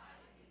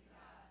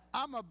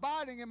 I'm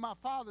abiding in my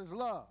Father's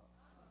love.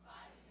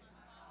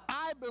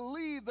 I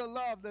believe the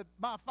love that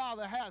my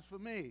Father has for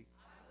me.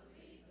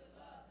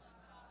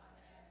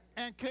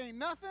 And can't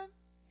nothing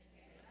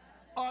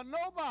or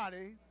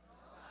nobody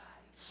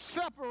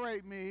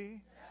separate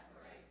me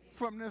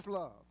from this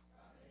love.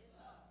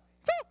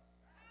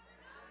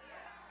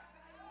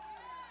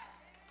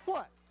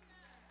 What?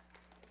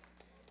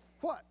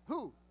 What?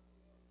 Who?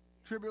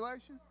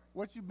 Tribulation?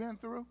 What you been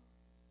through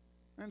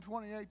in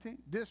 2018?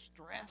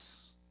 Distress?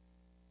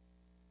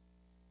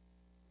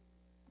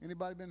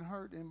 Anybody been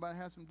hurt? Anybody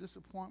had some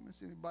disappointments?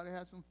 Anybody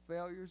had some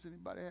failures?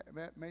 Anybody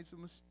made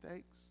some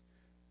mistakes?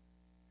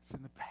 It's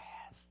in the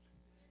past.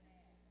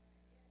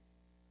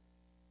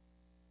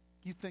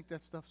 You think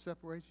that stuff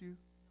separates you?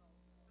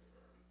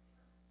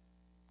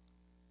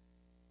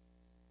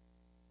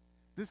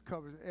 This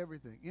covers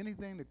everything.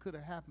 Anything that could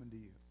have happened to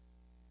you.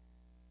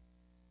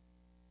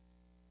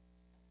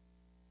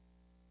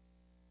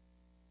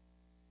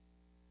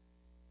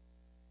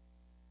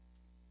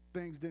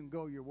 Things didn't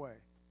go your way.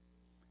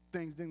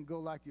 Things didn't go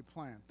like you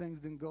planned. Things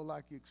didn't go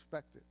like you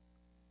expected.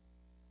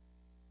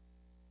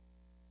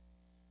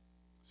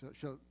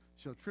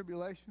 So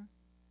tribulation,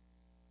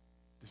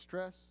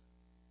 distress,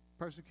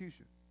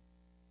 persecution,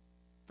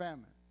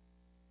 famine.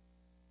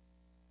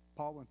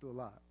 Paul went through a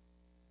lot.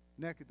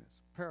 Nakedness,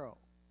 peril,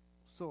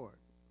 sword.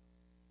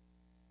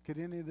 Could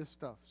any of this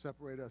stuff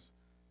separate us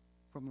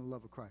from the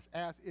love of Christ?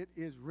 As it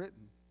is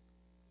written,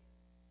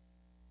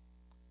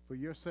 for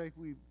your sake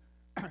we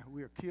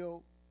are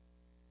killed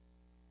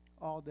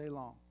all day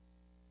long.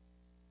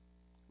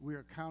 We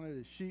are counted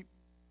as sheep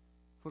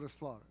for the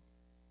slaughter.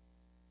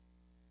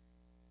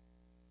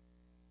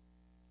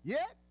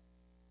 Yet,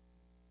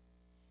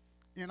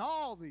 in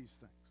all these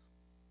things,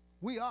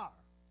 we are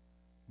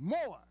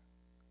more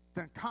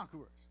than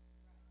conquerors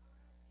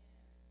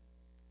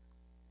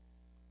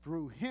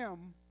through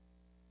him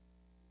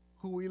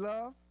who we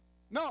love.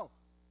 No,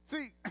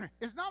 see,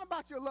 it's not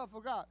about your love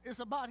for God. It's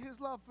about his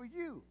love for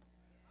you.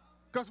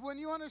 Because when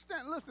you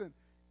understand, listen,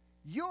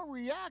 your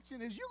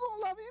reaction is you're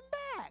going to love him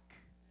back.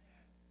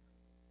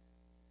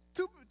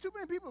 Too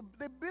many people,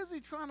 they're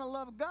busy trying to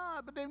love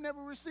God, but they've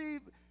never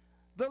received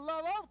the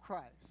love of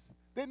Christ.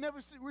 They never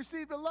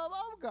received the love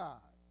of God.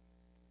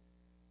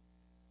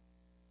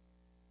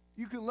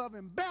 You can love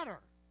him better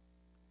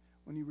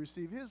when you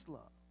receive his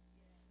love.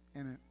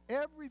 And in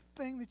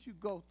everything that you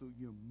go through,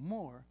 you're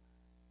more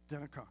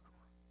than a conqueror.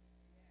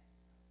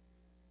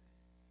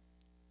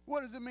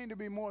 What does it mean to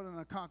be more than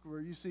a conqueror?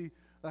 You see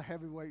a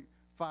heavyweight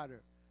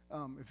fighter.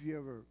 If you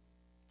ever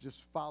just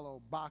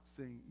follow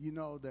boxing, you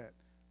know that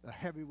a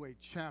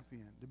heavyweight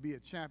champion, to be a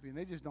champion,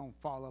 they just don't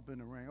fall up in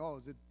the ring. Oh,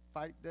 is it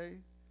fight day?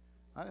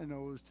 I didn't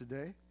know it was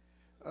today.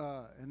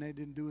 And they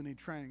didn't do any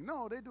training.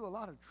 No, they do a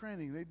lot of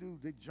training.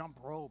 They jump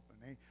rope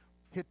and they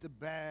hit the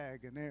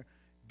bag and they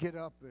get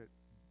up at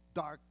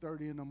dark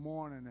 30 in the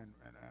morning and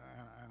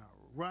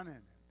running,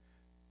 and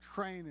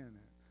training and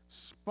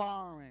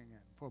sparring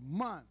and for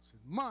months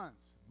and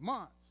months and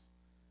months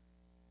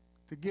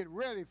to get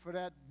ready for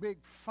that big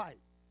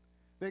fight.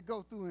 They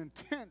go through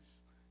intense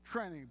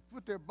training,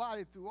 put their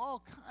body through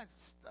all kinds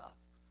of stuff.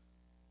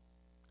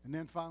 And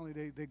then finally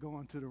they go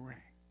into the ring.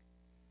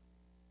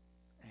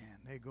 And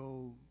they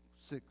go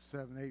 6,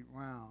 7, 8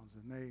 rounds,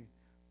 and they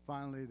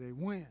finally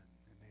win. And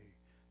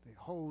they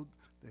hold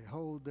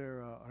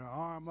their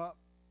arm up.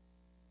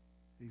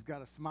 He's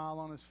got a smile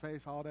on his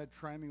face. All that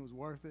training was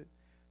worth it.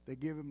 They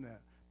give him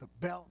the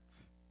belt,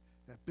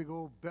 that big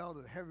old belt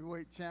of the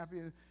heavyweight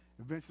champion.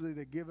 Eventually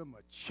they give him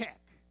a check.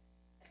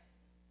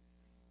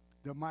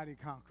 The mighty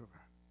conqueror.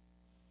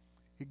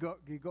 He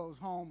goes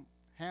home,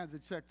 hands a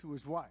check to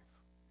his wife.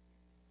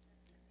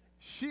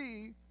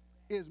 She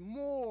is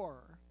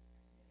more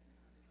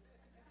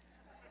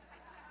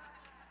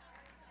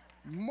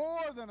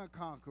than a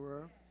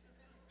conqueror.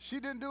 She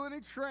didn't do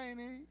any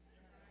training.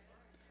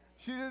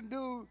 She didn't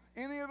do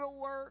any of the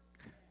work.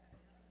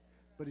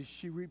 But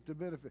she reaped the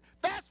benefit.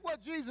 That's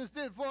what Jesus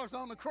did for us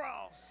on the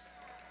cross.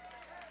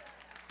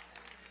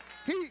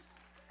 He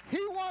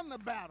won the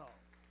battle.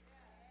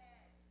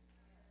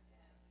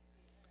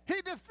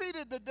 He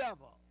defeated the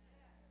devil.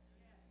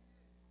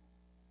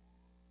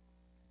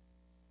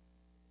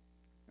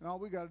 And all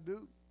we got to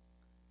do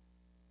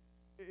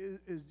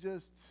is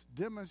just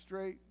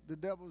demonstrate the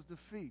devil's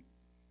defeat.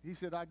 He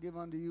said, I give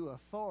unto you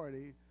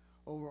authority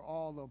over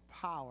all the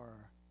power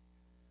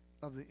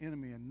of the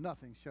enemy, and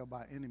nothing shall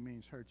by any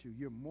means hurt you.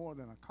 You're more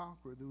than a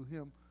conqueror through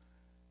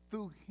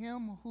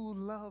him who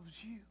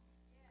loves you.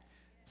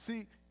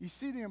 See, you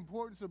see the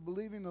importance of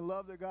believing the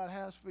love that God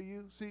has for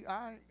you? See,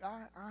 I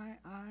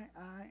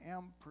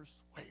am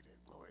persuaded.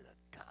 Glory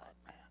to God,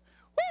 man.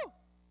 Woo!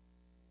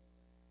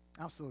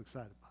 I'm so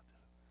excited about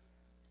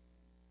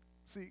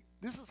this. See,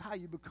 this is how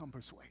you become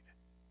persuaded.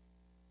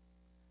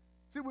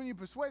 See, when you're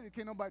persuaded,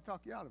 can't nobody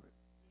talk you out of it.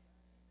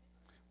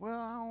 Well,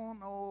 I don't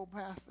know,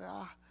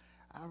 Pastor.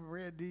 I've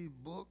read these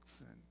books,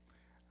 and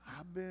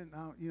I've been,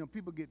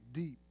 people get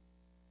deep.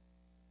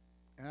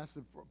 And that's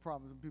the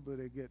problem with people.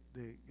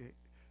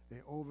 They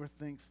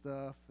overthink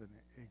stuff, and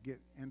they get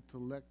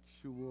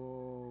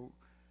intellectual.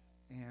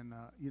 And,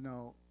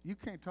 you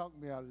can't talk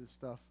me out of this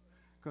stuff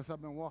because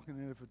I've been walking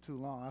in it for too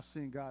long. I've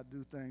seen God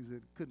do things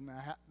that could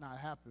not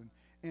happen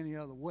any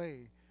other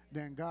way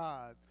than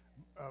God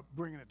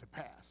bringing it to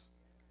pass.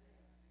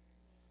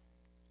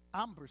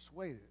 I'm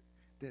persuaded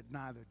that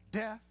neither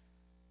death,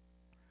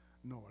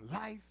 nor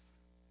life,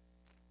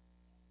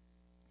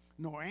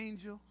 nor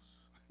angels,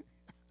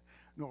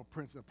 nor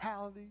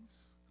principalities,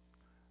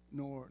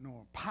 nor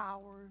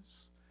powers,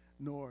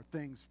 nor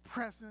things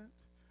present,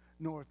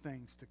 nor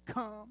things to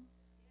come.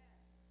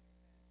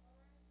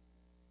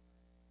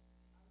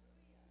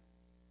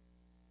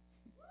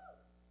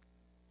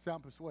 See,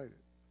 I'm persuaded.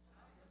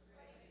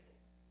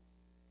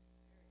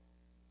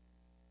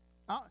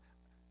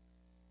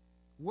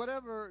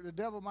 Whatever the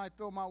devil might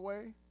throw my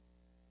way,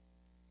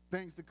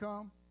 things to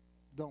come,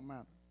 don't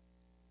matter.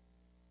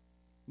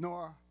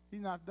 Nor he's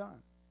not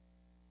done.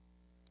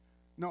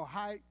 No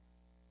height,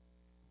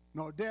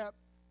 no depth,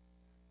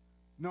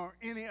 nor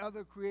any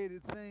other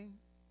created thing.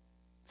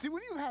 See,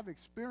 when you have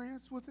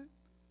experience with it,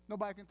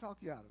 nobody can talk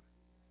you out of it.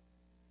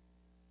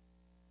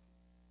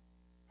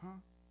 Huh?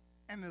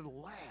 And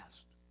it'll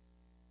last.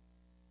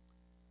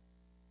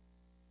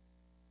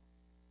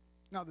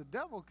 Now, the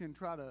devil can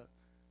try to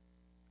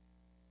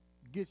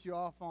get you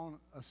off on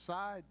a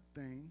side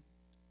thing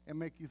and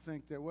make you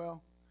think that,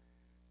 well,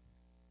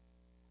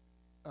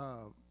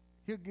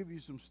 he'll give you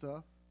some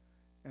stuff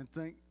and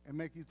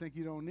make you think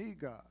you don't need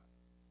God.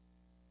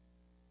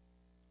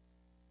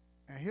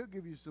 And he'll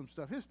give you some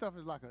stuff. His stuff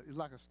is like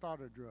a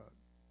starter drug.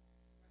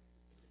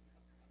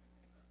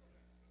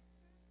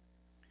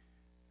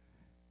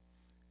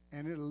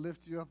 And it'll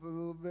lift you up a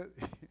little bit.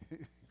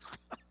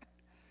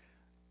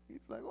 He's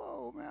like,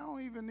 whoa, man, I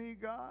don't even need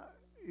God.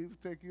 He'll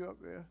take you up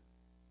there.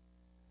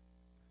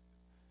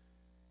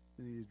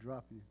 And he'll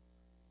drop you.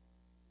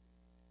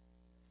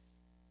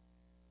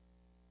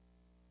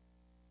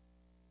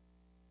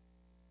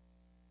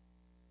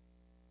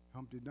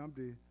 Humpty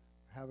Dumpty,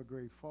 have a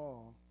great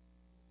fall.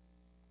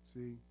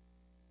 See,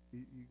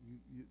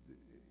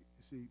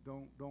 see,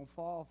 don't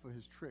fall for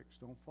his tricks.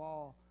 Don't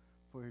fall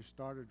for his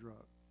starter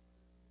drug.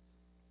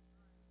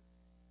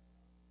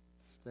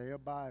 Stay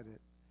abided.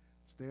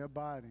 Stay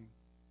abiding.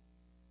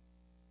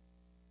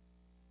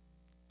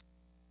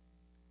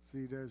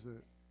 See,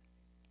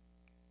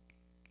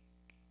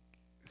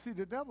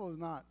 the devil is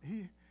not,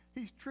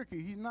 he's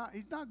tricky. He's not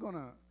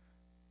gonna,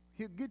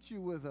 he'll get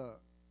you with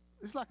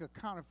it's like a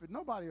counterfeit.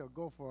 Nobody will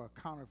go for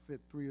a counterfeit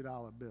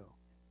 $3 bill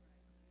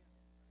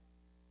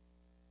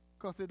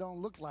because they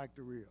don't look like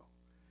the real.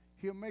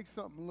 He'll make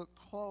something look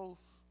close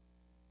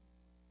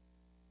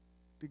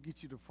to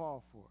get you to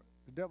fall for it.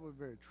 The devil is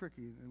very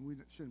tricky, and we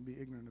shouldn't be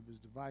ignorant of his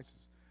devices.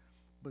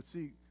 But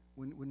see,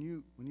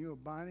 when you're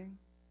abiding,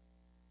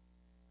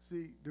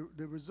 see,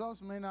 the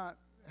results may not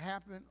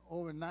happen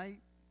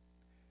overnight,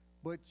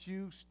 but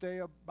you stay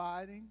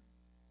abiding,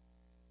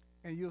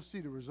 and you'll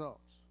see the results.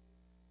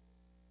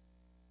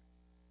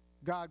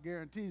 God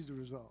guarantees the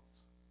results.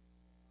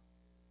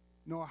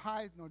 Nor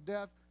height, nor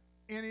depth,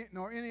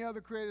 nor any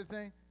other created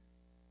thing.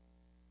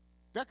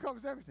 That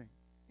covers everything.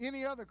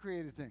 Any other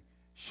created thing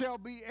shall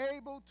be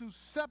able to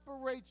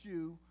separate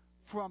you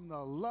from the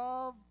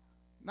love,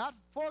 not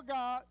for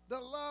God, the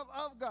love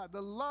of God,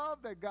 the love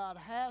that God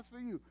has for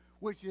you,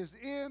 which is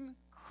in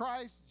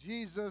Christ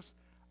Jesus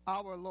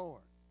our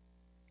Lord.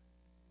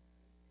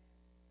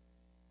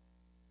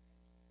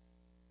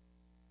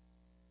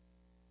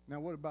 Now,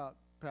 what about,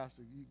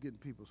 Pastor, you getting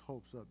people's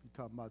hopes up? You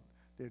talking about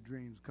their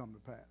dreams come to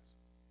pass.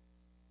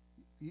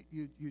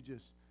 You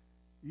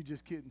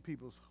just getting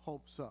people's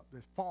hopes up.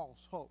 There's false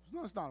hopes.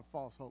 No, it's not a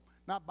false hope.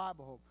 Not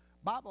Bible hope.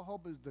 Bible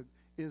hope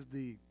is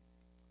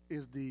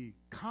the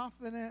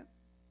confident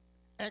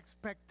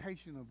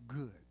expectation of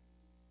good.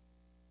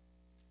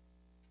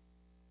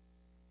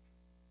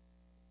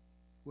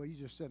 Well,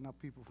 you're just setting up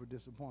people for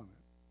disappointment.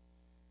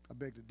 I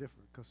beg to differ,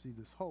 because see,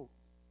 this hope,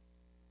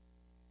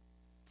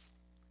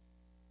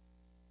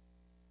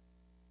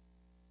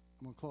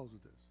 I'm going to close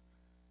with this.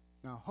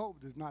 Now,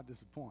 hope does not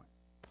disappoint.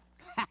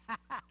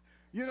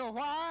 You know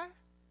why?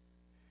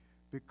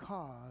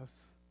 Because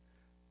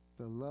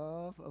the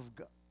love of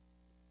God,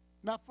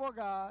 not for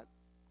God,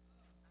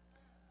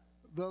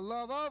 the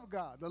love of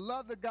God, the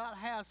love that God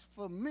has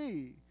for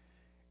me,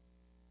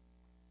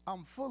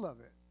 I'm full of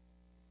it.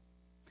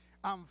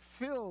 I'm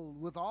filled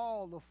with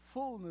all the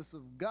fullness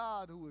of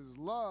God, who is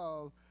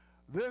love.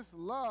 This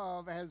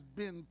love has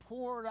been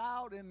poured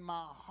out in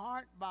my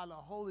heart by the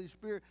Holy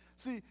Spirit.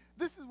 See,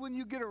 this is when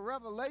you get a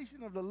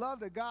revelation of the love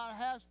that God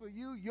has for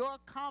you, your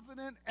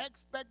confident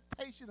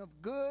expectation of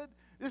good.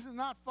 This is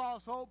not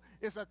false hope.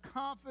 It's a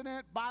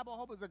confident, Bible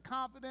hope is a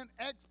confident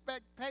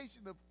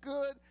expectation of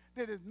good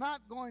that is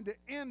not going to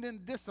end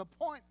in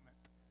disappointment.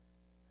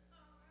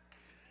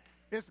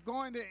 It's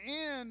going to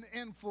end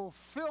in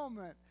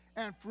fulfillment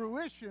and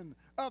fruition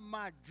of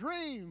my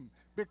dream,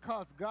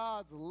 because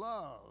God's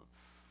love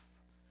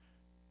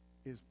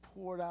is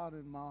poured out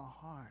in my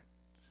heart.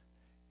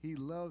 He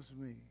loves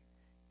me.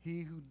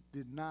 He who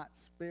did not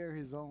spare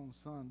his own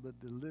son, but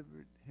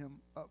delivered him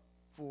up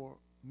for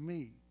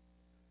me.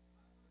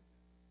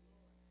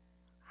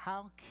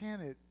 How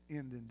can it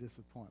end in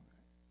disappointment?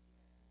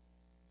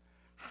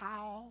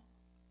 How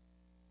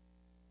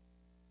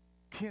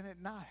can it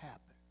not happen?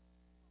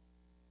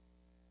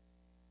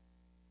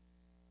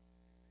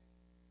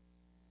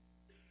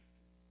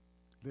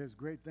 There's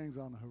great things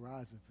on the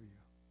horizon for you.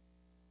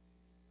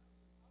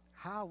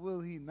 How will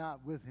he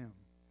not with him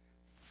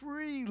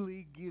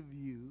freely give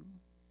you,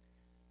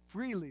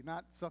 freely,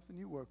 not something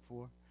you work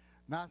for,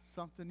 not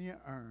something you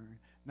earn,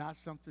 not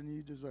something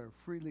you deserve,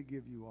 freely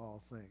give you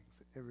all things.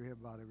 Every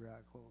head bowed, every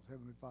eye closed.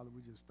 Heavenly Father,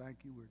 we just thank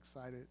you. We're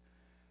excited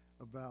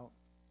about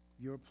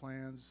your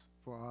plans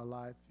for our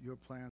life, your plans